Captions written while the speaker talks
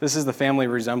This is the Family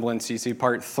Resemblance CC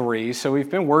Part 3. So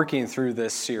we've been working through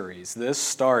this series. This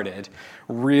started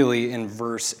really in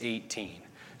verse 18.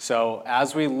 So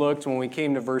as we looked, when we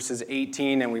came to verses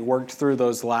 18 and we worked through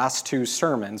those last two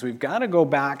sermons, we've got to go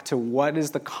back to what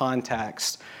is the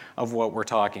context of what we're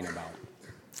talking about.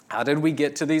 How did we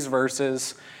get to these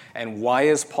verses? And why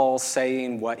is Paul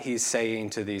saying what he's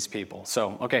saying to these people?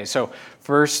 So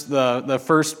first, the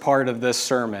first part of this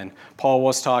sermon, Paul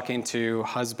was talking to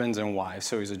husbands and wives.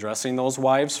 So he's addressing those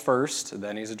wives first,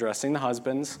 then he's addressing the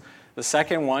husbands. The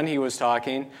second one, he was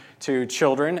talking to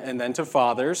children and then to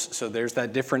fathers. So there's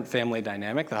that different family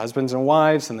dynamic, the husbands and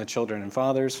wives and the children and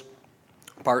fathers.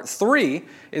 Part 3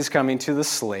 is coming to the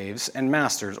slaves and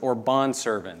masters, or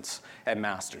bondservants and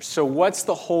masters. So what's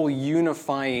the whole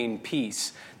unifying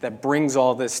piece that brings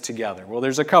all this together? Well,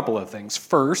 there's a couple of things.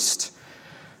 First,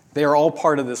 they are all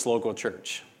part of this local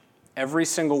church. Every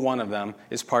single one of them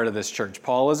is part of this church.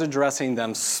 Paul is addressing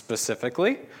them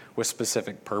specifically, with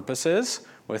specific purposes,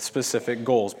 with specific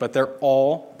goals, but they're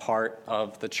all part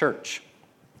of the church.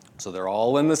 So they're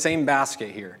all in the same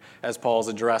basket here as Paul's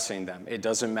addressing them. It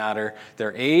doesn't matter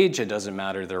their age, it doesn't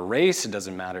matter their race, it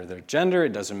doesn't matter their gender,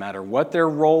 it doesn't matter what their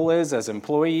role is as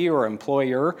employee or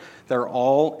employer. They're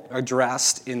all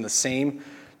addressed in the same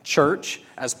church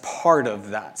as part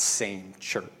of that same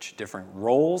church. Different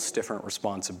roles, different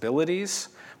responsibilities,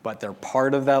 but they're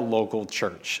part of that local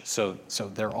church. So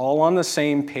they're all on the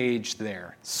same page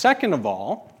there. Second of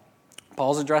all,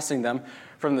 Paul's addressing them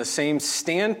from the same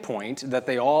standpoint that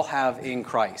they all have in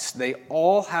Christ. They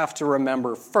all have to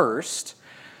remember first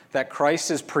that Christ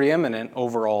is preeminent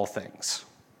over all things.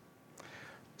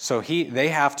 So they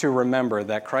have to remember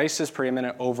that Christ is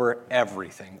preeminent over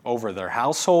everything, over their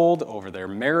household, over their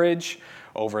marriage,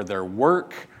 over their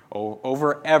work,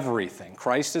 over everything.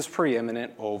 Christ is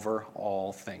preeminent over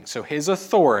all things. So his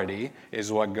authority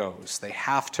is what goes. They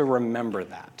have to remember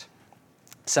that.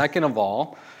 Second of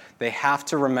all, they have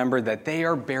to remember that they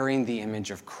are bearing the image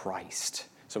of Christ.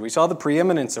 So we saw the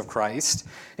preeminence of Christ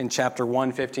in chapter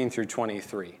 1, 15 through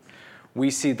 23. We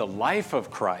see the life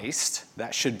of Christ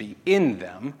that should be in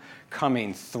them,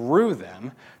 coming through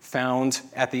them, found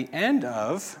at the end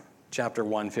of chapter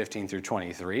 1, 15 through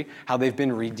 23, how they've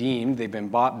been redeemed, they've been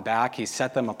bought back, he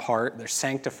set them apart, they're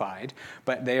sanctified,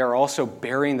 but they are also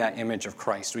bearing that image of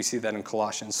Christ. We see that in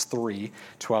Colossians 3,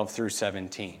 12 through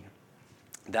 17.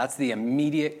 That's the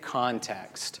immediate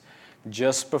context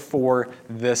just before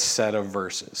this set of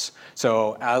verses.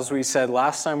 So as we said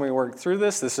last time we worked through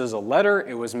this is a letter.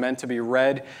 It was meant to be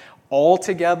read all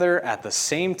together at the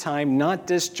same time, not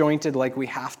disjointed like we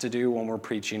have to do when we're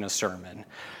preaching a sermon.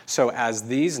 So as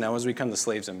we come to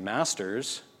slaves and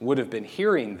masters, would have been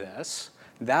hearing this,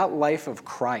 that life of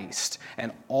Christ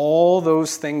and all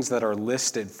those things that are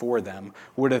listed for them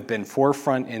would have been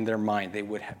forefront in their mind. They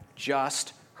would have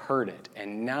just heard it,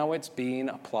 and now it's being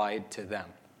applied to them.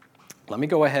 Let me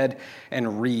go ahead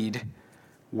and read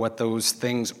what those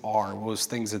things are, those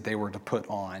things that they were to put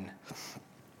on.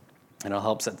 And it'll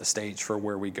help set the stage for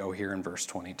where we go here in verse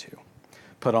 22.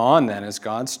 Put on, then, as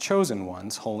God's chosen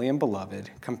ones, holy and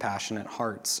beloved, compassionate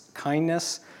hearts,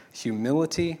 kindness,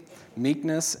 humility,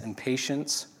 meekness, and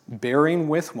patience, bearing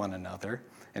with one another,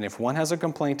 and if one has a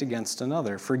complaint against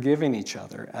another, forgiving each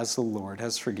other as the Lord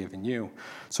has forgiven you.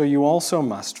 So you also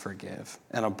must forgive.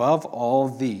 And above all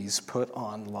these, put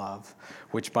on love,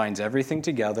 which binds everything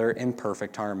together in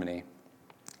perfect harmony.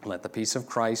 Let the peace of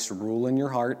Christ rule in your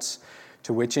hearts,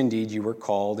 to which indeed you were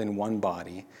called in one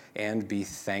body, and be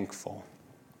thankful.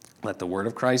 Let the word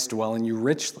of Christ dwell in you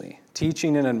richly,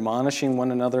 teaching and admonishing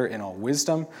one another in all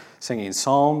wisdom, singing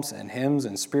psalms and hymns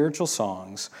and spiritual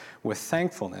songs with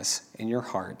thankfulness in your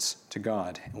hearts to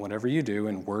God. And whatever you do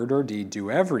in word or deed, do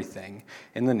everything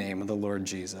in the name of the Lord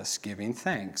Jesus, giving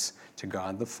thanks to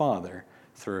God the Father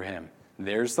through him.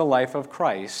 There's the life of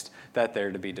Christ that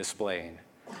they're to be displaying.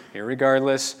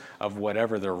 Irregardless of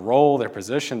whatever their role, their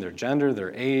position, their gender,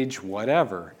 their age,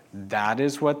 whatever, that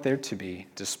is what they're to be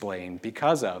displaying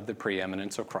because of the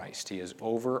preeminence of Christ. He is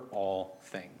over all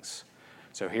things.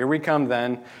 So here we come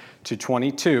then to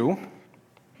 22,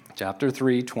 chapter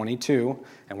 3, 22,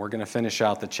 and we're going to finish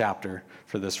out the chapter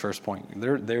for this first point.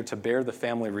 They're to bear the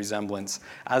family resemblance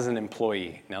as an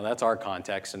employee. Now that's our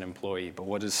context, an employee, but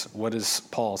what is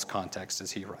Paul's context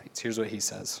as he writes? Here's what he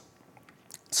says.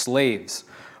 Slaves,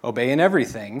 obey in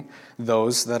everything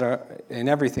those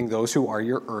who are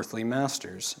your earthly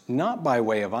masters, not by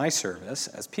way of eye service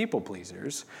as people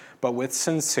pleasers, but with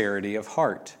sincerity of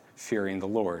heart, fearing the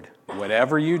Lord.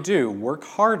 Whatever you do, work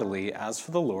heartily as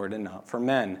for the Lord and not for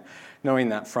men, knowing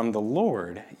that from the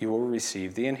Lord you will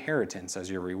receive the inheritance as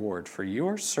your reward, for you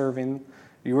are serving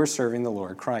You are serving the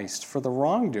Lord Christ. For the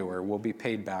wrongdoer will be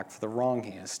paid back for the wrong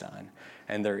he has done,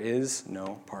 and there is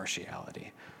no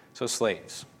partiality. So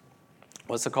slaves.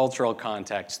 What's the cultural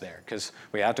context there? Because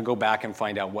we have to go back and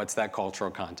find out what's that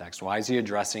cultural context. Why is he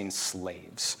addressing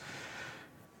slaves?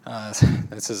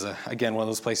 This is, again, one of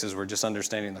those places where just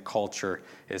understanding the culture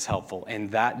is helpful. In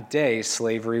that day,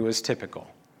 slavery was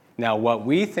typical. Now, what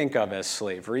we think of as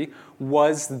slavery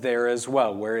was there as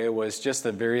well, where it was just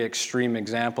a very extreme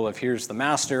example of here's the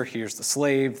master, here's the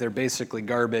slave, they're basically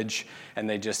garbage, and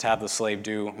they just have the slave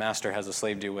do, master has the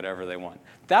slave do whatever they want.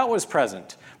 That was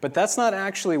present, but that's not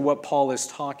actually what Paul is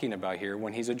talking about here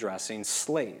when he's addressing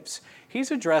slaves. He's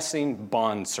addressing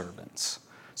bondservants.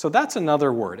 So that's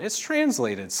another word. It's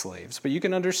translated slaves, but you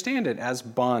can understand it as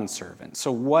bondservant.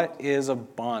 So what is a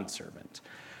bondservant?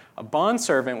 A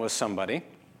bondservant was somebody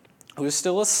who is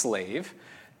still a slave,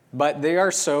 but they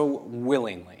are so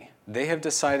willingly. They have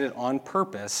decided on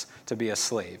purpose to be a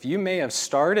slave. You may have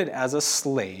started as a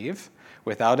slave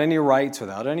without any rights,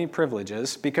 without any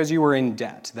privileges, because you were in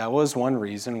debt. That was one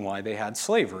reason why they had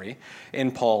slavery in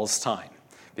Paul's time,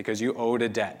 because you owed a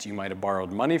debt. You might have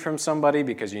borrowed money from somebody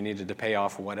because you needed to pay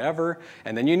off whatever,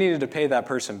 and then you needed to pay that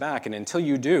person back, and until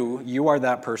you do, you are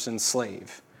that person's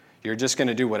slave. You're just going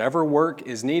to do whatever work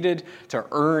is needed to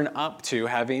earn up to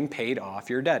having paid off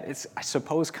your debt. It's, I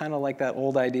suppose, kind of like that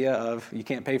old idea of you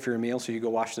can't pay for your meal, so you go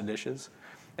wash the dishes.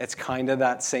 It's kind of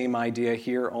that same idea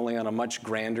here, only on a much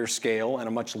grander scale and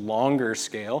a much longer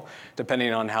scale,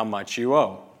 depending on how much you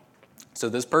owe. So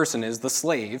this person is the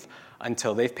slave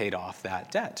until they've paid off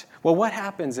that debt. Well, what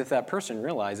happens if that person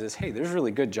realizes, hey, there's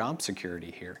really good job security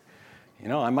here?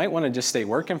 I might want to just stay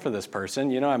working for this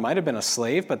person. I might have been a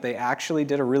slave, but they actually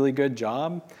did a really good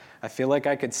job. I feel like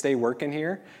I could stay working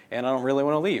here, and I don't really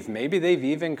want to leave. Maybe they've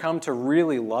even come to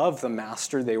really love the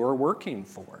master they were working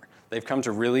for. They've come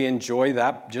to really enjoy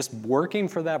that, just working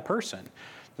for that person,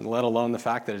 let alone the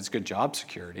fact that it's good job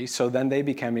security. So then they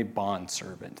become a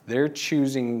bondservant. They're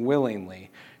choosing willingly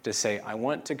to say, I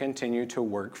want to continue to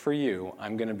work for you.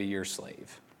 I'm going to be your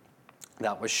slave.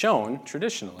 That was shown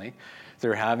traditionally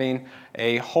through having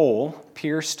a hole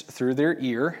pierced through their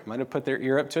ear. Might have put their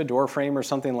ear up to a door frame or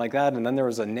something like that, and then there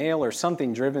was a nail or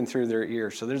something driven through their ear.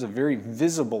 So there's a very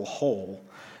visible hole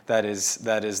that is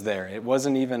there. It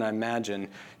wasn't even, I imagine,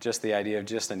 just the idea of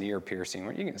just an ear piercing,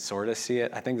 where you can sort of see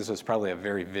it. I think this was probably a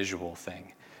very visual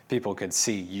thing. People could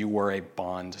see you were a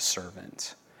bond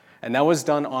servant. And that was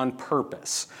done on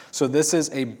purpose. So this is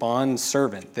a bond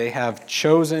servant. They have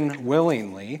chosen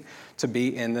willingly to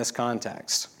be in this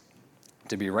context,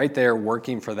 to be right there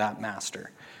working for that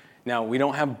master. Now, we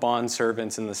don't have bond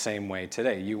servants in the same way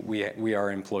today. We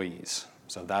are employees.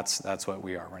 So that's what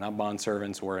we are. We're not bond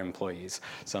servants, we're employees.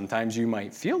 Sometimes you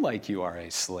might feel like you are a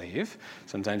slave.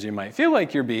 Sometimes you might feel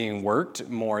like you're being worked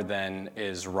more than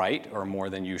is right or more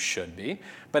than you should be.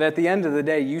 But at the end of the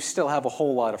day, you still have a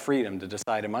whole lot of freedom to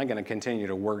decide, am I going to continue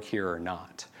to work here or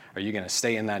not? Are you going to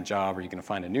stay in that job? Are you going to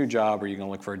find a new job? Are you going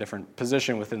to look for a different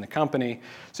position within the company?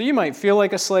 So you might feel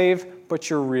like a slave, but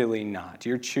you're really not.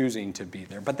 You're choosing to be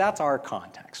there. But that's our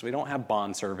context. We don't have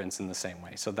bond servants in the same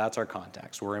way. So that's our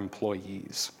context. We're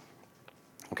employees.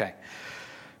 Okay.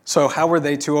 So how were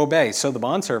they to obey? So the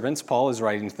bond servants, Paul is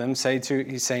writing to them,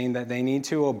 he's saying that they need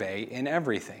to obey in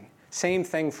everything. Same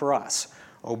thing for us.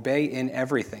 Obey in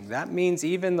everything. That means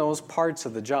even those parts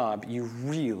of the job you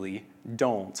really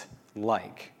don't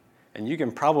like. And you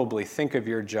can probably think of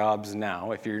your jobs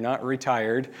now. If you're not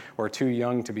retired or too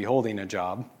young to be holding a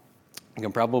job, you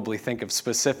can probably think of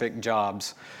specific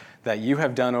jobs that you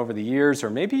have done over the years, or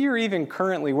maybe you're even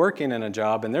currently working in a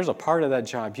job and there's a part of that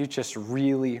job you just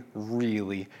really,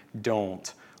 really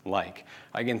don't like.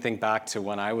 I can think back to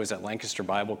when I was at Lancaster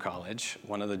Bible College.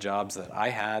 One of the jobs that I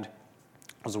had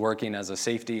was working as a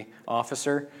safety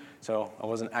officer. So I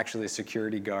wasn't actually a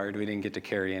security guard. We didn't get to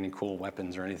carry any cool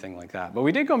weapons or anything like that. But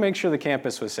we did go make sure the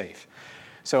campus was safe.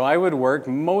 So I would work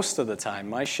most of the time.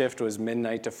 My shift was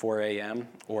midnight to 4 a.m.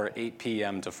 or 8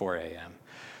 p.m. to 4 a.m.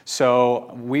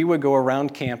 So we would go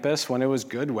around campus when it was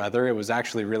good weather. It was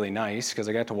actually really nice because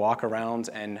I got to walk around,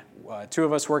 and two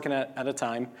of us working at a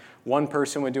time. One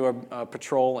person would do a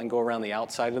patrol and go around the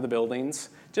outside of the buildings,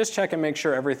 just check and make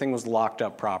sure everything was locked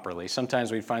up properly.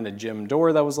 Sometimes we'd find a gym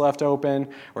door that was left open,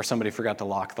 or somebody forgot to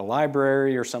lock the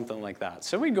library or something like that.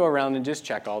 So we'd go around and just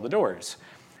check all the doors.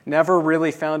 Never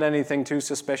really found anything too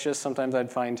suspicious. Sometimes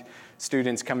I'd find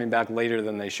students coming back later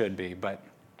than they should be, but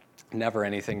never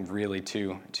anything really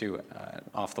too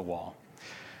off the wall.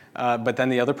 But then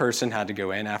the other person had to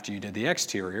go in after you did the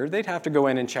exterior. They'd have to go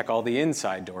in and check all the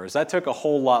inside doors. That took a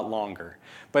whole lot longer.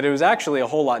 But it was actually a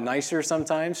whole lot nicer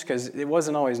sometimes because it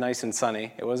wasn't always nice and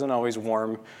sunny. It wasn't always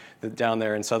warm. down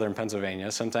there in southern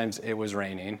Pennsylvania. Sometimes it was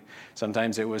raining,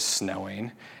 sometimes it was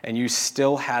snowing, and you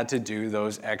still had to do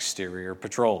those exterior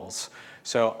patrols.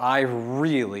 So I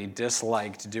really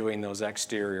disliked doing those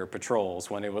exterior patrols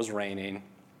when it was raining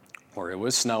or it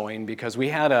was snowing, because we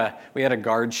had a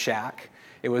guard shack.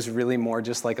 It was really more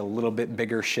just like a little bit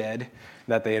bigger shed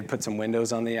that they had put some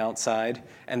windows on the outside,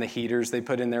 and the heaters they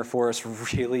put in there for us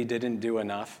really didn't do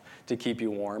enough to keep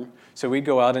you warm. So we'd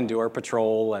go out and do our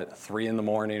patrol at 3 a.m.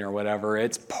 or whatever.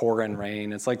 It's pouring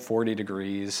rain. It's like 40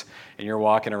 degrees, and you're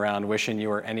walking around wishing you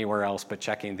were anywhere else but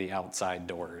checking the outside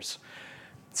doors.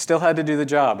 Still had to do the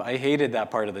job. I hated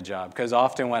that part of the job, because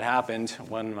often what happened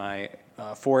when my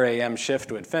 4 a.m.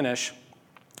 shift would finish,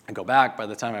 I go back. By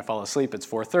the time I fall asleep, it's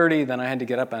 4:30. Then I had to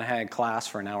get up and I had class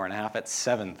for an hour and a half at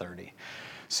 7:30.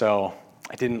 So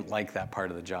I didn't like that part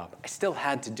of the job. I still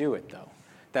had to do it, though.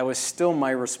 That was still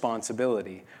my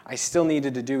responsibility. I still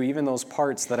needed to do even those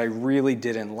parts that I really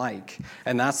didn't like.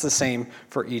 And that's the same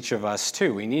for each of us,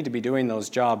 too. We need to be doing those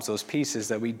jobs, those pieces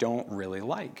that we don't really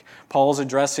like. Paul's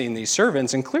addressing these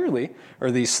servants, and clearly, or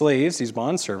these slaves, these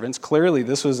bondservants, clearly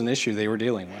this was an issue they were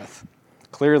dealing with.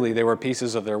 Clearly, there were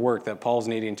pieces of their work that Paul's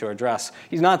needing to address.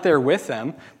 He's not there with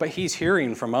them, but he's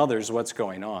hearing from others what's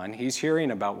going on. He's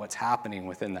hearing about what's happening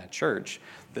within that church.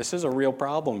 This is a real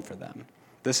problem for them.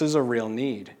 This is a real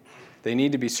need. They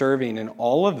need to be serving in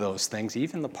all of those things,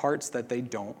 even the parts that they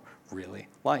don't really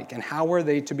like. And how are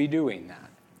they to be doing that?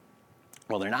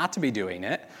 Well, they're not to be doing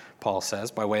it, Paul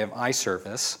says, by way of eye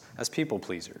service as people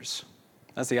pleasers.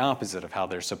 That's the opposite of how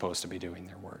they're supposed to be doing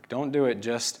their work. Don't do it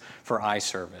just for eye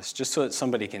service, just so that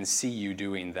somebody can see you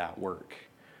doing that work.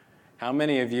 How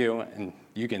many of you, and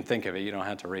you can think of it, you don't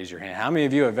have to raise your hand, how many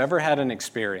of you have ever had an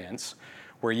experience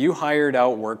where you hired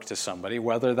out work to somebody,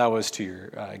 whether that was to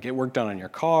get work done on your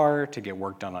car, to get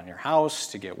work done on your house,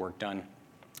 to get work done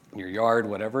in your yard,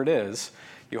 whatever it is,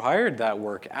 you hired that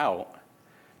work out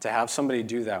to have somebody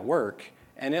do that work,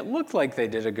 and it looked like they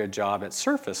did a good job at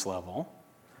surface level.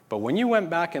 But when you went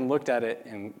back and looked at it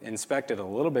and inspected a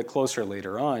little bit closer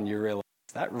later on, you realized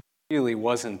that really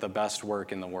wasn't the best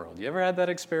work in the world. You ever had that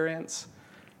experience?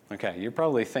 Okay, you're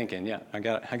probably thinking, yeah, I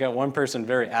got one person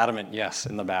very adamant yes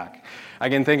in the back. I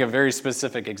can think of very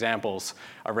specific examples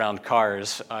around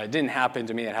cars. It didn't happen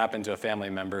to me, it happened to a family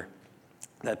member,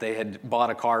 that they had bought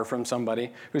a car from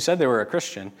somebody who said they were a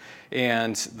Christian,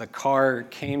 and the car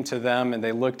came to them and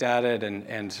they looked at it,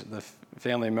 and the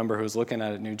family member who was looking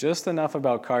at it knew just enough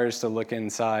about cars to look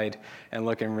inside and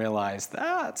look and realize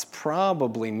that's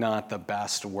probably not the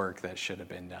best work that should have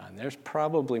been done. There's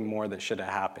probably more that should have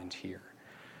happened here.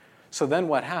 So then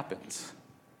what happens?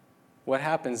 What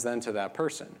happens then to that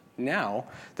person? Now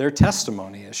their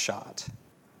testimony is shot.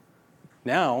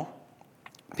 Now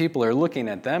people are looking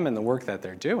at them and the work that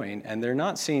they're doing, and they're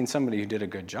not seeing somebody who did a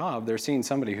good job. They're seeing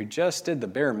somebody who just did the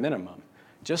bare minimum,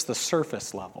 just the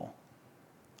surface level.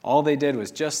 All they did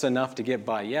was just enough to get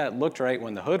by. Yeah, it looked right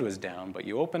when the hood was down, but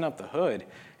you open up the hood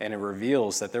and it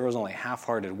reveals that there was only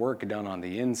half-hearted work done on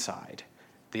the inside.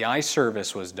 The eye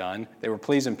service was done. They were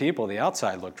pleasing people. The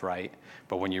outside looked right.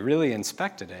 But when you really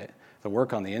inspected it, the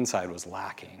work on the inside was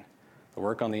lacking. The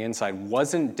work on the inside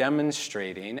wasn't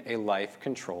demonstrating a life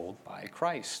controlled by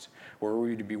Christ, where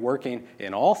we would be working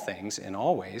in all things, in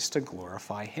all ways, to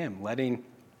glorify Him, letting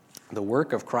the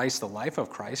work of Christ, the life of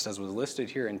Christ, as was listed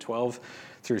here in 12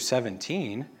 through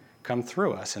 17, come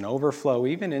through us and overflow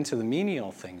even into the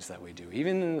menial things that we do,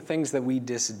 even in the things that we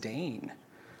disdain.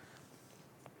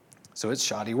 So it's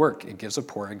shoddy work. It gives a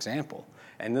poor example.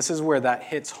 And this is where that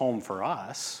hits home for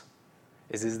us,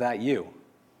 is that you?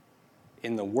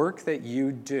 In the work that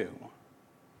you do,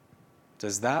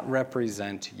 does that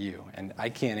represent you? And I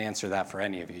can't answer that for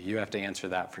any of you. You have to answer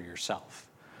that for yourself.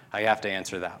 I have to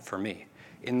answer that for me.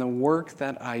 In the work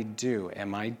that I do,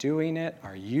 am I doing it?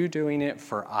 Are you doing it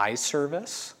for eye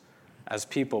service as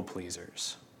people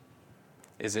pleasers?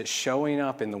 Is it showing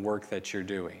up in the work that you're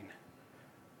doing?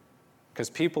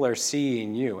 Because people are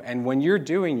seeing you. And when you're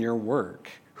doing your work,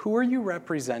 who are you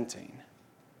representing?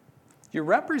 You're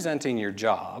representing your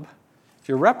job.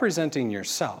 You're representing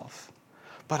yourself.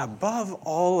 But above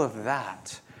all of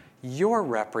that, you're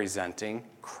representing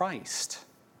Christ.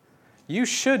 You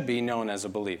should be known as a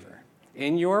believer.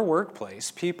 In your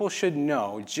workplace, people should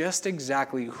know just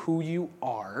exactly who you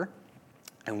are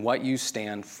and what you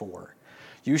stand for.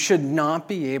 You should not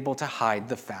be able to hide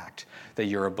the fact that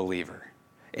you're a believer.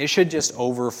 It should just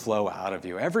overflow out of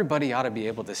you. Everybody ought to be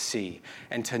able to see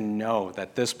and to know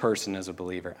that this person is a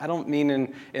believer. I don't mean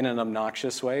in an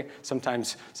obnoxious way.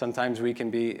 Sometimes we can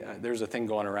be, there's a thing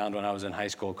going around when I was in high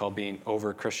school called being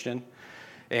over-Christian.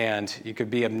 and you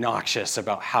could be obnoxious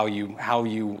about how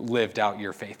you lived out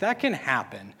your faith. That can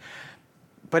happen.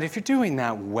 But if you're doing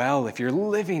that well, if you're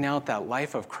living out that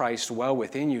life of Christ well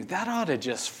within you, that ought to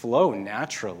just flow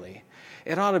naturally.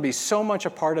 It ought to be so much a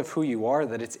part of who you are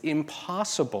that it's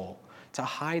impossible to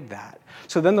hide that.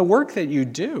 So then the work that you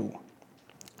do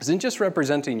isn't just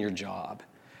representing your job.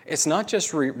 It's not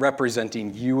just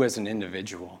representing you as an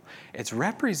individual. It's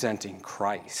representing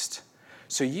Christ.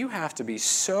 So you have to be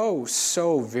so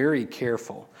very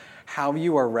careful how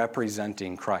you are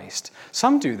representing Christ.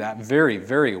 Some do that very,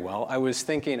 very well. I was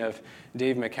thinking of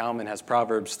Dave McCalman has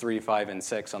Proverbs 3, 5, and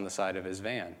 6 on the side of his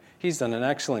van. He's done an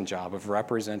excellent job of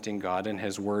representing God and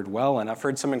his word well, and I've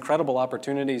heard some incredible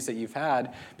opportunities that you've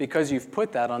had because you've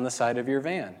put that on the side of your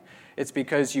van. It's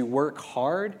because you work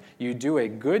hard, you do a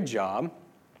good job.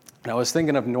 And I was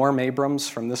thinking of Norm Abrams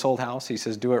from This Old House. He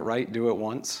says, do it right, do it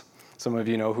once. Some of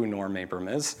you know who Norm Abram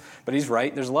is, but he's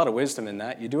right. There's a lot of wisdom in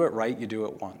that. You do it right, you do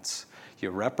it once. You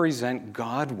represent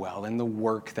God well in the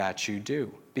work that you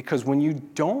do. Because when you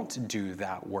don't do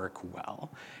that work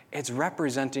well, it's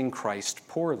representing Christ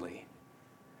poorly.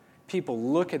 People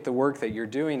look at the work that you're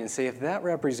doing and say, if that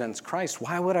represents Christ,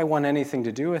 why would I want anything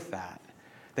to do with that?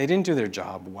 They didn't do their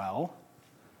job well.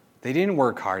 They didn't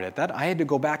work hard at that. I had to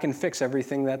go back and fix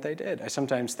everything that they did. I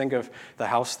sometimes think of the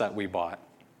house that we bought.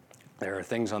 There are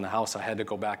things on the house I had to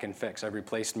go back and fix. I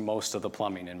replaced most of the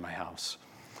plumbing in my house.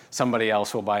 Somebody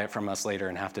else will buy it from us later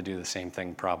and have to do the same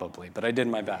thing probably, but I did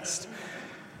my best.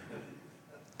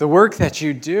 The work that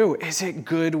you do, is it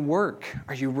good work?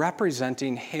 Are you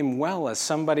representing him well as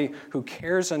somebody who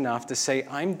cares enough to say,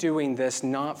 I'm doing this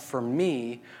not for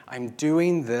me, I'm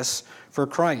doing this for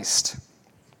Christ.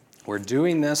 We're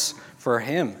doing this for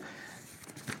him.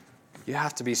 You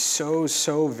have to be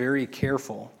so very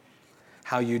careful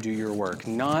how you do your work.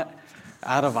 Not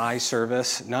out of eye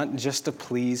service, not just to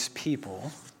please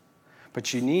people,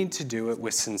 but you need to do it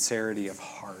with sincerity of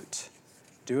heart.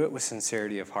 Do it with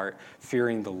sincerity of heart,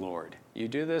 fearing the Lord. You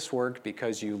do this work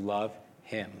because you love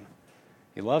him.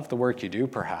 You love the work you do,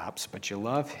 perhaps, but you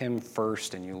love him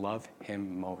first and you love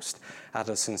him most. Out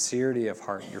of sincerity of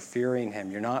heart, you're fearing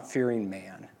him. You're not fearing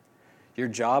man. Your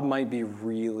job might be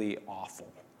really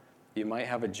awful. You might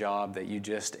have a job that you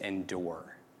just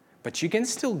endure. But you can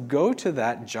still go to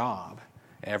that job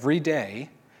every day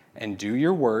and do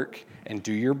your work and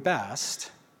do your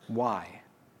best. Why?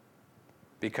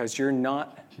 Because you're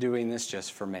not doing this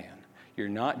just for man. You're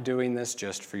not doing this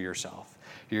just for yourself.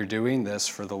 You're doing this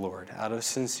for the Lord out of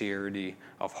sincerity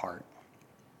of heart.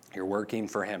 You're working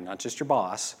for him, not just your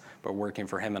boss, but working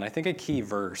for him. And I think a key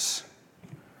verse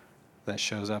that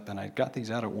shows up, and I got these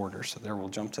out of order, so there we'll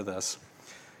jump to this,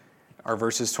 are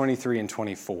verses 23 and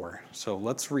 24. So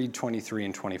let's read 23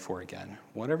 and 24 again.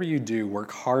 Whatever you do,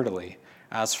 work heartily,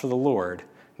 as for the Lord,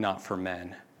 not for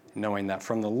men, knowing that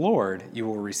from the Lord you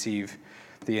will receive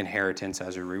the inheritance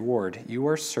as a reward. You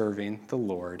are serving the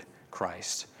Lord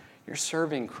Christ. You're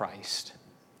serving Christ.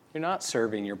 You're not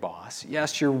serving your boss.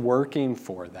 Yes, you're working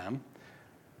for them,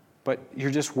 but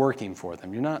you're just working for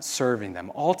them. You're not serving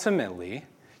them. Ultimately,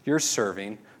 you're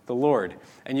serving the Lord.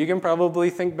 And you can probably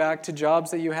think back to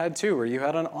jobs that you had too, where you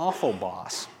had an awful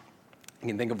boss. You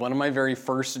can think of one of my very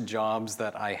first jobs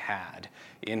that I had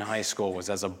in high school was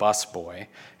as a busboy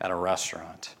at a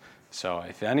restaurant. So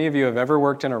if any of you have ever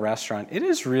worked in a restaurant, it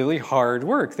is really hard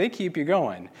work. They keep you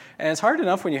going. And it's hard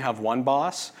enough when you have one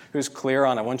boss who's clear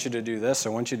on, I want you to do this, I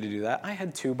want you to do that. I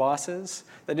had two bosses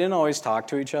that didn't always talk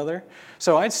to each other.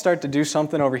 So I'd start to do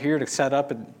something over here to set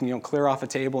up and clear off a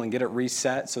table and get it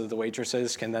reset so that the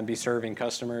waitresses can then be serving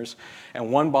customers.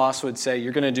 And one boss would say,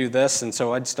 you're going to do this, and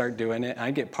so I'd start doing it. And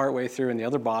I'd get partway through, and the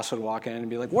other boss would walk in and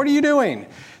be like, what are you doing?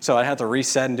 So I'd have to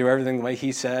reset and do everything the way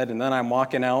he said, and then I'm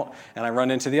walking out, and I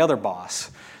run into the other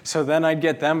boss. So then I'd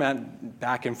get them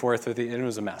back and forth with it. It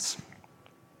was a mess.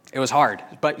 It was hard,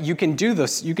 but you can do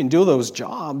this. You can do those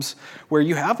jobs where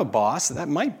you have a boss that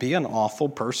might be an awful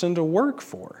person to work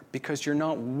for because you're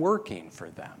not working for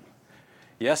them.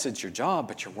 Yes, it's your job,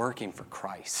 but you're working for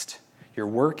Christ. You're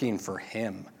working for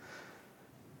him.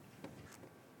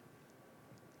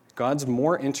 God's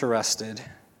more interested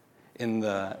in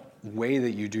the way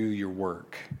that you do your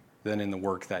work than in the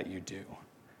work that you do.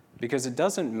 Because it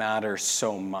doesn't matter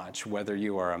so much whether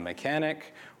you are a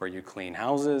mechanic or you clean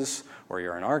houses or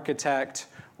you're an architect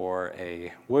or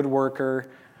a woodworker,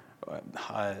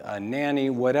 a nanny,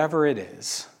 whatever it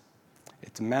is.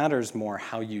 It matters more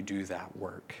how you do that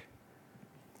work.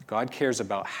 God cares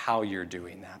about how you're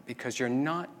doing that because you're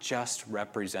not just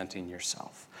representing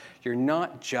yourself. You're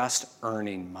not just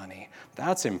earning money.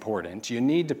 That's important. You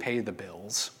need to pay the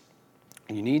bills.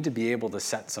 You need to be able to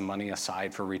set some money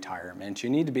aside for retirement. You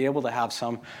need to be able to have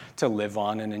some to live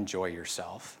on and enjoy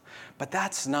yourself. But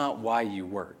that's not why you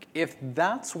work. If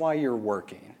that's why you're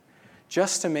working,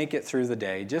 just to make it through the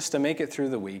day, just to make it through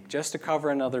the week, just to cover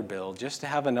another bill, just to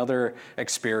have another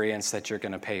experience that you're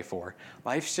going to pay for,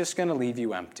 life's just going to leave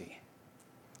you empty.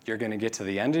 You're going to get to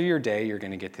the end of your day, you're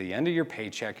going to get to the end of your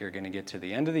paycheck, you're going to get to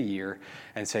the end of the year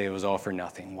and say, it was all for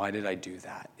nothing. Why did I do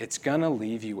that? It's going to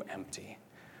leave you empty.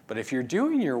 But if you're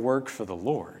doing your work for the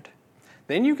Lord,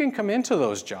 then you can come into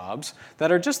those jobs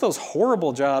that are just those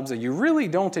horrible jobs that you really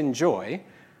don't enjoy,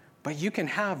 but you can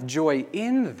have joy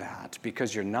in that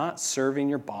because you're not serving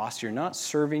your boss, you're not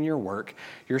serving your work,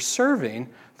 you're serving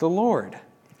the Lord.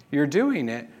 You're doing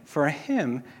it for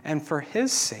Him and for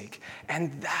His sake.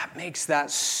 And that makes that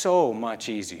so much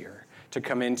easier to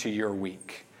come into your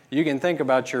week. You can think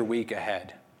about your week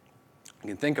ahead. You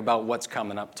can think about what's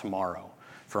coming up tomorrow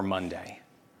for Monday.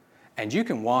 And you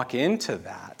can walk into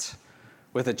that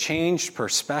with a changed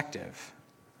perspective.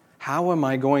 How am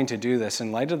I going to do this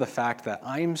in light of the fact that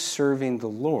I'm serving the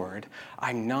Lord?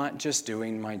 I'm not just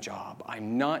doing my job.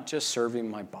 I'm not just serving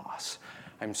my boss.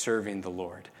 I'm serving the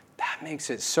Lord. That makes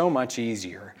it so much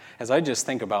easier as I just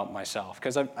think about myself,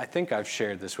 because I think I've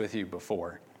shared this with you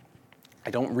before. I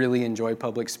don't really enjoy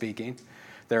public speaking.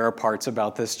 There are parts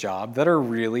about this job that are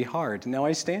really hard. Now,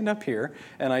 I stand up here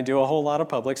and I do a whole lot of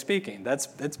public speaking. That's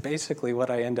basically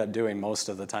what I end up doing most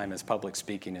of the time is public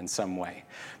speaking in some way.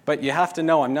 But you have to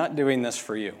know I'm not doing this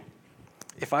for you.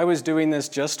 If I was doing this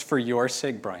just for your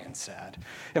sake, Brian said,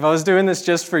 if I was doing this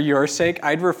just for your sake,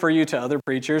 I'd refer you to other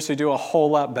preachers who do a whole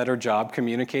lot better job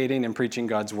communicating and preaching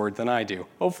God's word than I do.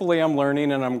 Hopefully I'm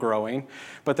learning and I'm growing,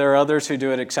 but there are others who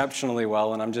do it exceptionally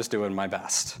well and I'm just doing my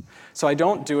best. So I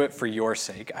don't do it for your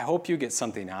sake. I hope you get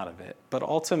something out of it, but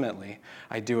ultimately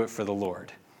I do it for the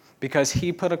Lord because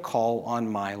He put a call on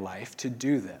my life to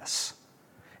do this.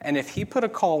 And if He put a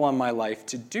call on my life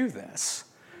to do this,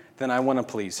 then I want to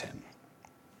please Him.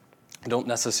 I don't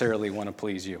necessarily want to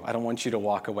please you. I don't want you to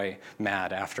walk away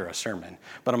mad after a sermon,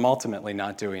 but I'm ultimately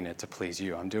not doing it to please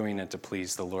you. I'm doing it to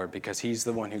please the Lord because He's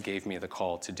the one who gave me the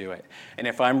call to do it. And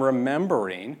if I'm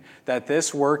remembering that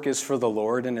this work is for the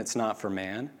Lord and it's not for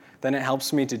man, then it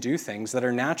helps me to do things that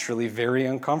are naturally very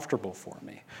uncomfortable for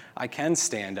me. I can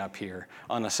stand up here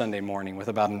on a Sunday morning with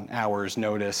about an hour's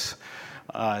notice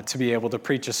to be able to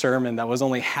preach a sermon that was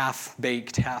only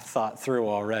half-baked, half-thought through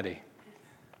already.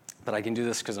 But I can do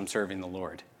this because I'm serving the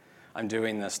Lord. I'm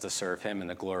doing this to serve Him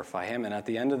and to glorify Him. And at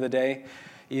the end of the day,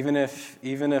 even if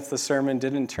the sermon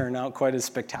didn't turn out quite as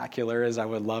spectacular as I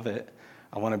would love it,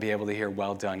 I want to be able to hear,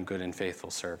 well done, good and faithful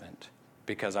servant,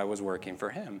 because I was working for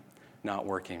Him, not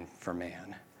working for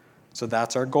man. So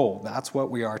that's our goal. That's what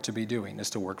we are to be doing,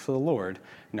 is to work for the Lord,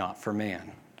 not for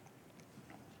man.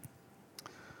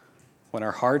 When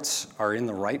our hearts are in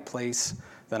the right place,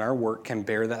 then our work can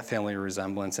bear that family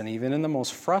resemblance. And even in the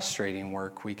most frustrating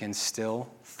work, we can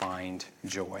still find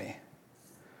joy.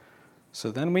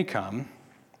 So then we come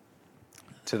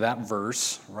to that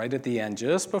verse right at the end,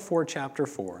 just before chapter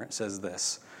 4. It says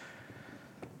this: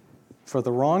 "For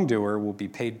the wrongdoer will be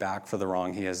paid back for the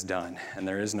wrong he has done, and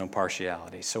there is no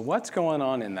partiality." So what's going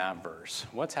on in that verse?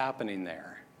 What's happening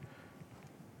there?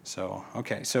 So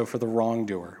for the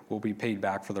wrongdoer will be paid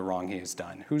back for the wrong he has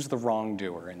done. Who's the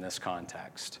wrongdoer in this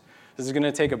context? This is going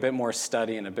to take a bit more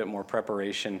study and a bit more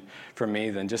preparation from me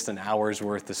than just an hour's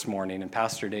worth this morning. And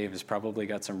Pastor Dave has probably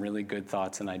got some really good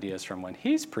thoughts and ideas from when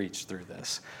he's preached through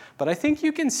this. But I think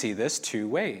you can see this two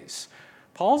ways.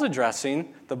 Paul's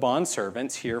addressing the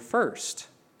bondservants here first.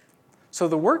 So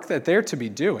the work that they're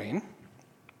doing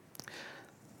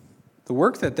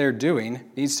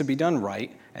needs to be done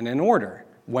right and in order.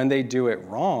 When they do it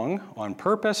wrong on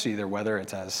purpose, either whether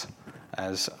it's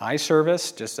as eye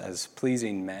service, just as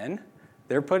pleasing men,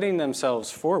 they're putting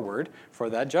themselves forward for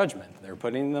that judgment. They're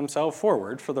putting themselves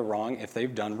forward for the wrong. If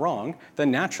they've done wrong,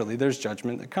 then naturally there's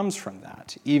judgment that comes from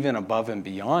that. Even above and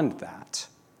beyond that,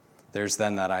 there's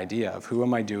then that idea of who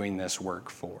am I doing this work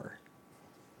for?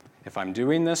 If I'm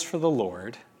doing this for the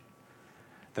Lord,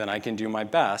 then I can do my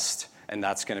best, and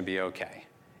that's going to be okay.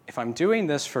 If I'm doing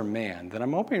this for man, then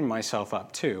I'm opening myself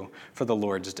up, too, for the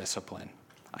Lord's discipline.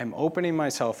 I'm opening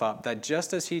myself up that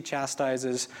just as He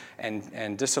chastises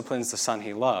and disciplines the son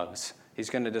He loves, He's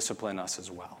going to discipline us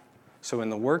as well. So in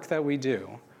the work that we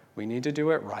do, we need to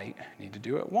do it right, we need to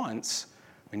do it once,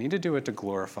 we need to do it to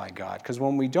glorify God. Because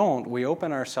when we don't, we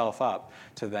open ourselves up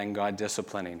to then God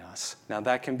disciplining us. Now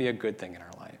that can be a good thing in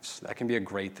our lives. That can be a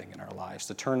great thing in our lives,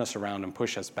 to turn us around and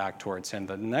push us back towards Him.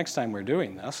 But the next time we're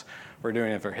doing this, we're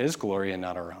doing it for His glory and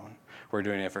not our own. We're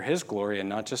doing it for his glory and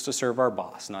not just to serve our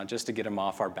boss, not just to get him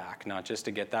off our back, not just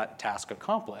to get that task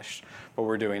accomplished, but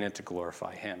we're doing it to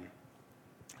glorify him.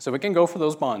 So it can go for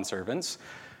those bondservants,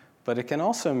 but it can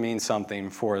also mean something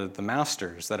for the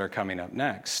masters that are coming up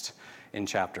next in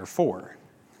chapter 4,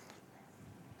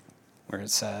 where it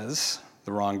says,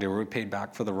 the wrongdoer will be paid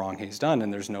back for the wrong he's done,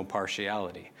 and there's no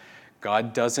partiality.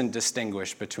 God doesn't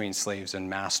distinguish between slaves and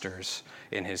masters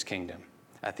in his kingdom.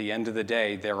 At the end of the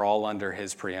day, they're all under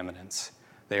his preeminence.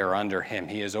 They are under him.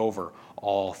 He is over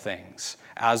all things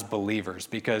as believers,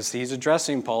 because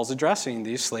Paul's addressing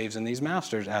these slaves and these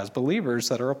masters as believers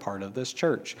that are a part of this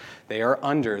church. They are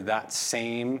under that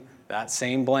same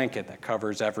blanket that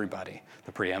covers everybody,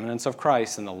 the preeminence of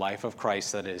Christ and the life of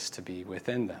Christ that is to be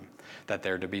within them, that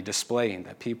they're to be displaying,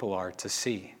 that people are to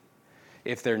see.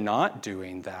 If they're not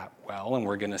doing that well, and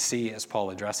we're going to see as Paul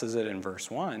addresses it in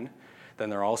verse 1, then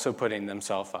they're also putting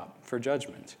themselves up for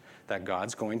judgment, that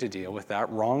God's going to deal with that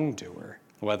wrongdoer,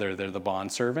 whether they're the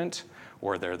bondservant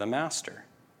or they're the master.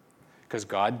 Because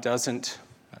God doesn't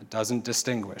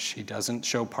distinguish. He doesn't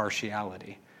show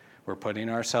partiality. We're putting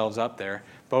ourselves up there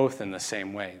both in the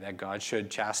same way, that God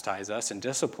should chastise us and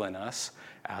discipline us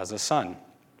as a son.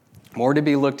 More to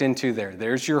be looked into there.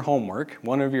 There's your homework,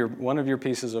 one of your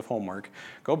pieces of homework.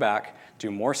 Go back,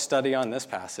 do more study on this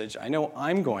passage. I know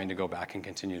I'm going to go back and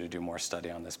continue to do more study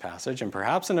on this passage, and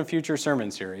perhaps in a future sermon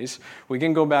series, we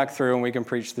can go back through and we can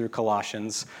preach through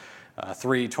Colossians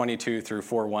 3:22 through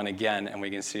 4:1 again, and we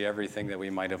can see everything that we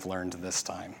might have learned this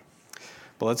time.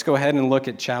 But let's go ahead and look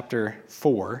at chapter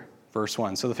 4, verse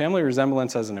 1. So the family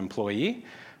resemblance as an employee,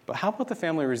 but how about the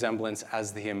family resemblance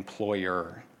as the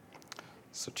employer?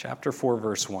 So chapter 4,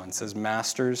 verse 1 says,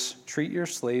 "Masters, treat your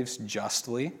slaves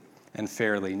justly and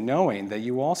fairly, knowing that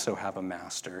you also have a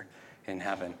master in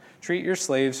heaven." Treat your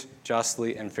slaves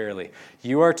justly and fairly.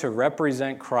 You are to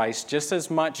represent Christ just as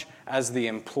much as the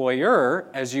employer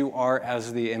as you are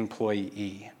as the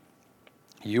employee.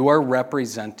 You are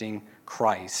representing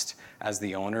Christ as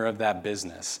the owner of that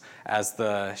business, as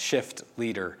the shift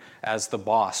leader, as the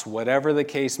boss, whatever the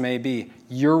case may be,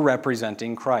 you're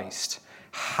representing Christ.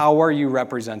 How are you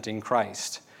representing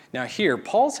Christ? Now here,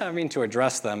 Paul's having to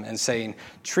address them and saying,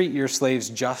 treat your slaves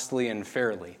justly and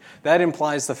fairly. That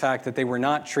implies the fact that they were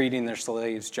not treating their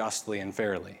slaves justly and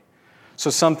fairly. So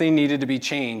something needed to be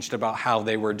changed about how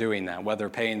they were doing that, whether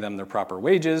paying them their proper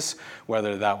wages,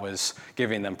 whether that was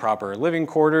giving them proper living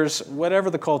quarters, whatever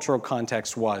the cultural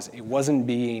context was, it wasn't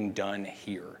being done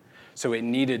here. So it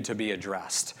needed to be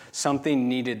addressed. Something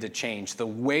needed to change. The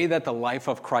way that the life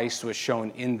of Christ was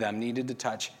shown in them needed to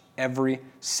touch every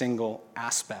single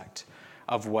aspect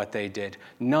of what they did,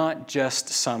 not just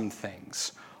some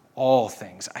things, all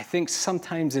things. I think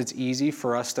sometimes it's easy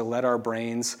for us to let our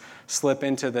brains slip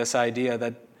into this idea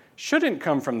that shouldn't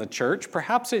come from the church.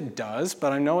 Perhaps it does,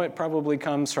 but I know it probably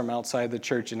comes from outside the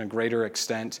church in a greater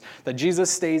extent, that Jesus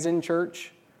stays in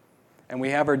church, and we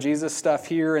have our Jesus stuff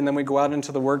here, and then we go out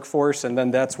into the workforce, and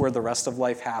then that's where the rest of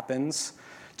life happens.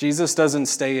 Jesus doesn't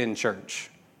stay in church.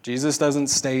 Jesus doesn't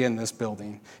stay in this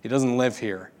building. He doesn't live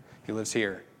here. He lives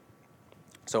here.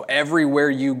 So everywhere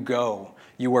you go,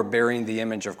 you are bearing the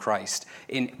image of Christ.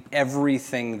 In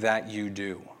everything that you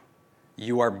do,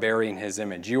 you are bearing his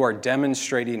image. You are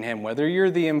demonstrating him, whether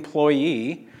you're the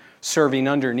employee serving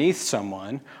underneath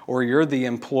someone, or you're the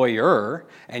employer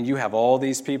and you have all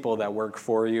these people that work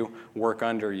for you, work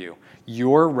under you.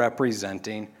 You're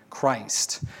representing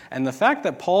Christ. And the fact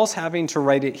that Paul's having to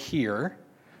write it here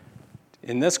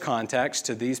in this context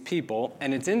to these people,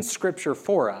 and it's in Scripture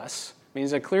for us,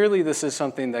 means that clearly this is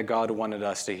something that God wanted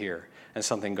us to hear and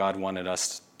something God wanted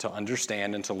us to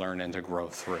understand and to learn and to grow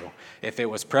through. If it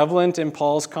was prevalent in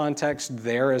Paul's context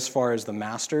there as far as the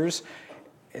masters,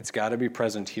 it's got to be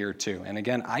present here too. And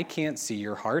again, I can't see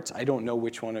your hearts. I don't know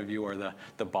which one of you are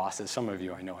the bosses. Some of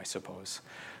you I know, I suppose.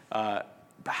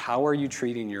 How are you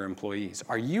treating your employees?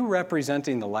 Are you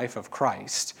representing the life of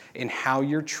Christ in how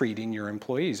you're treating your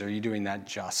employees? Are you doing that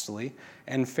justly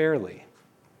and fairly?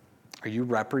 Are you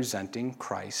representing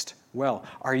Christ well?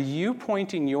 Are you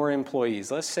pointing your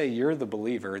employees, let's say you're the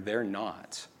believer, they're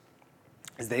not,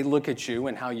 as they look at you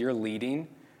and how you're leading,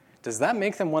 does that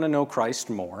make them want to know Christ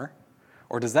more?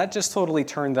 Or does that just totally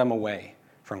turn them away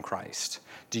from Christ?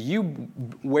 Do you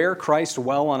wear Christ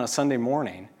well on a Sunday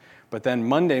morning, but then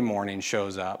Monday morning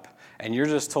shows up and you're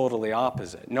just totally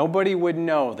opposite? Nobody would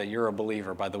know that you're a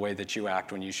believer by the way that you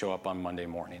act when you show up on Monday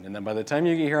morning. And then by the time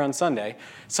you get here on Sunday,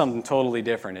 it's something totally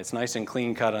different. It's nice and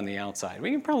clean cut on the outside.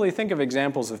 We can probably think of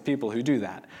examples of people who do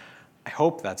that. I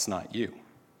hope that's not you.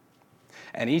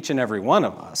 And each and every one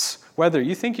of us, whether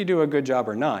you think you do a good job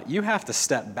or not, you have to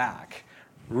step back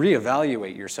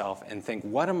reevaluate yourself and think,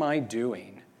 what am I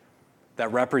doing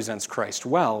that represents Christ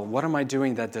well? What am I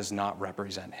doing that does not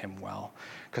represent him well?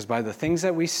 Because by the things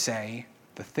that we say,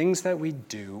 the things that we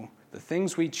do, the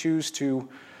things we choose to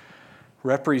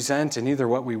represent in either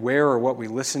what we wear or what we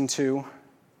listen to,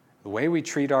 the way we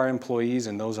treat our employees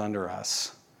and those under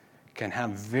us can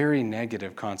have very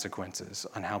negative consequences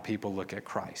on how people look at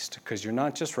Christ. Because you're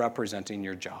not just representing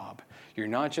your job. You're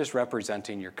not just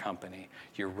representing your company.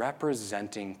 You're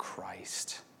representing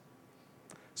Christ.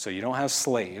 So you don't have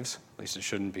slaves, at least it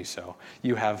shouldn't be so.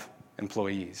 You have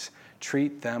employees.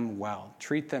 Treat them well.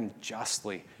 Treat them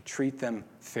justly. Treat them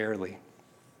fairly.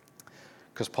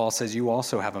 Because Paul says you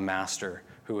also have a master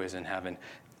who is in heaven.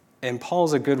 And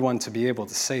Paul's a good one to be able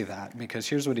to say that, because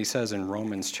here's what he says in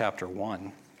Romans chapter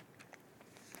 1,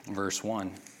 verse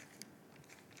 1.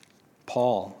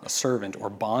 Paul, a servant or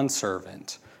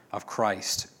bondservant of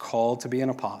Christ, called to be an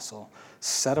apostle,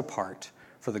 set apart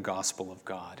for the gospel of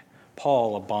God.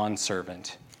 Paul, a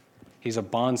bondservant. He's a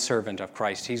bondservant of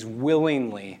Christ. He's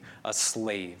willingly a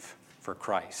slave for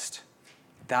Christ.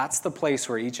 That's the place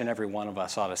where each and every one of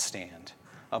us ought to stand.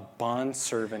 A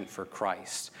bondservant for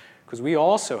Christ. Because we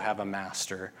also have a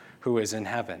master who is in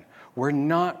heaven. We're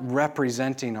not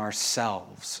representing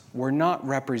ourselves. We're not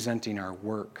representing our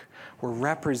work. We're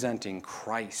representing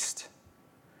Christ.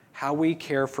 How we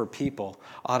care for people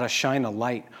ought to shine a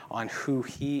light on who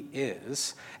he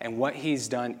is and what he's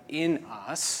done in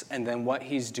us and then what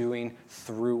he's doing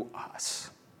through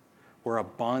us. We're a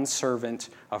bondservant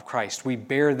of Christ. We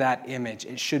bear that image.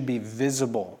 It should be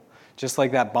visible. Just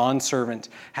like that bondservant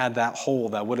had that hole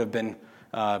that would have been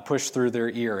pushed through their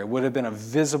ear. It would have been a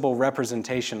visible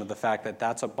representation of the fact that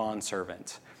that's a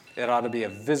bondservant. It ought to be a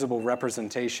visible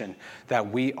representation that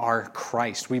we are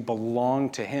Christ. We belong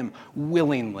to him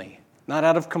willingly, not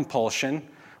out of compulsion.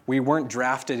 We weren't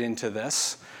drafted into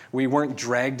this. We weren't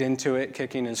dragged into it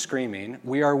kicking and screaming.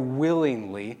 We are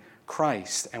willingly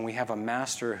Christ, and we have a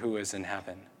master who is in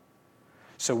heaven.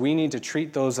 So we need to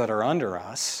treat those that are under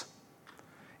us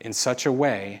in such a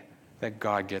way that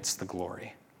God gets the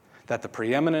glory, that the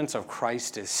preeminence of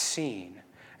Christ is seen,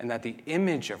 and that the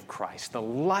image of Christ, the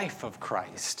life of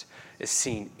Christ, is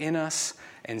seen in us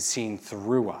and seen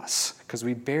through us, because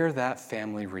we bear that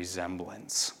family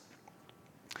resemblance.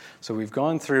 So we've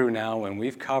gone through now and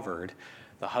we've covered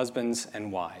the husbands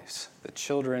and wives, the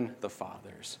children, the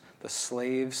fathers, the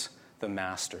slaves, the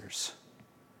masters.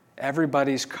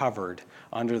 Everybody's covered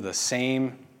under the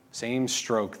same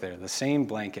stroke there, the same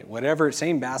blanket, whatever,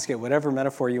 same basket, whatever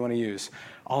metaphor you want to use,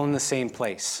 all in the same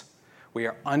place. We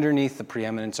are underneath the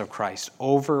preeminence of Christ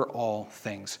over all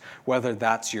things, whether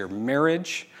that's your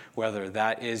marriage, whether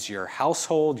that is your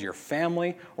household, your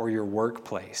family, or your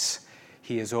workplace.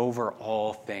 He is over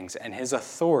all things, and his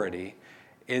authority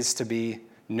is to be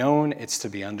known, it's to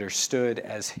be understood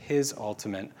as his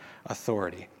ultimate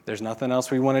authority. There's nothing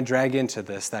else we want to drag into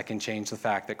this that can change the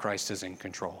fact that Christ is in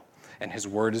control. And his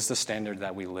word is the standard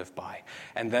that we live by.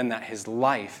 And then that his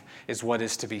life is what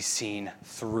is to be seen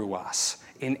through us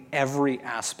in every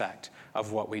aspect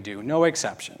of what we do. No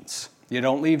exceptions. You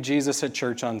don't leave Jesus at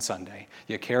church on Sunday.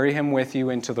 You carry him with you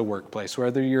into the workplace,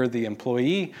 whether you're the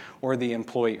employee or the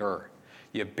employer.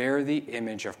 You bear the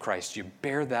image of Christ. You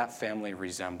bear that family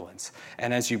resemblance.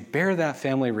 And as you bear that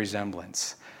family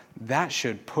resemblance, that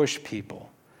should push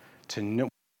people to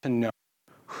know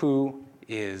who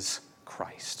is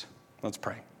Christ. Let's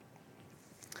pray.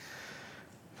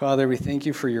 Father, we thank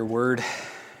you for your word.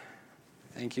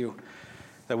 Thank you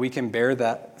that we can bear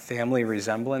that family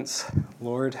resemblance.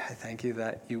 Lord, I thank you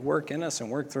that you work in us and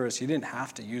work through us. You didn't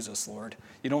have to use us, Lord.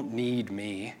 You don't need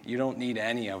me. You don't need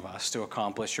any of us to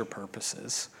accomplish your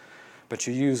purposes. But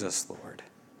you use us, Lord.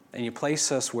 And you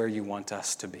place us where you want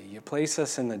us to be. You place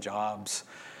us in the jobs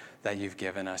that you've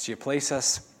given us. You place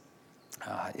us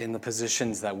in the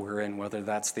positions that we're in, whether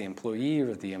that's the employee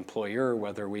or the employer,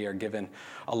 whether we are given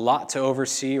a lot to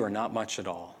oversee or not much at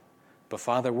all. But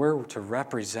Father, we're to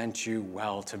represent you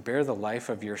well, to bear the life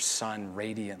of your Son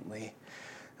radiantly,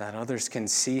 that others can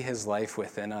see his life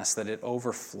within us, that it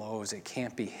overflows, it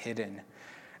can't be hidden,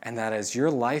 and that as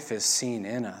your life is seen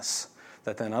in us,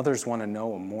 that then others want to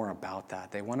know more about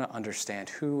that. They want to understand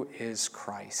who is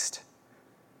Christ.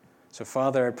 So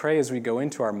Father, I pray as we go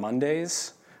into our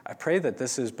Mondays, I pray that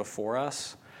this is before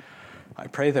us. I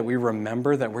pray that we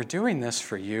remember that we're doing this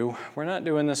for you. We're not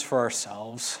doing this for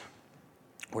ourselves.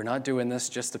 We're not doing this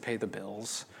just to pay the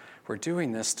bills. We're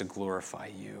doing this to glorify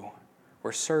you.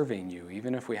 We're serving you,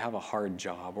 even if we have a hard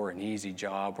job or an easy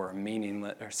job or a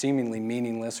meaningless or seemingly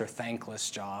meaningless or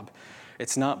thankless job.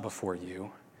 It's not before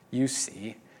you. You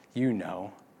see, you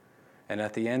know. And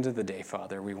at the end of the day,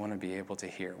 Father, we want to be able to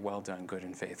hear, well done, good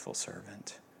and faithful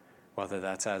servant. Whether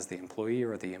that's as the employee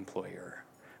or the employer,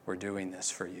 we're doing this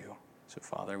for you. So,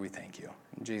 Father, we thank you.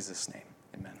 In Jesus' name,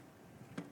 amen.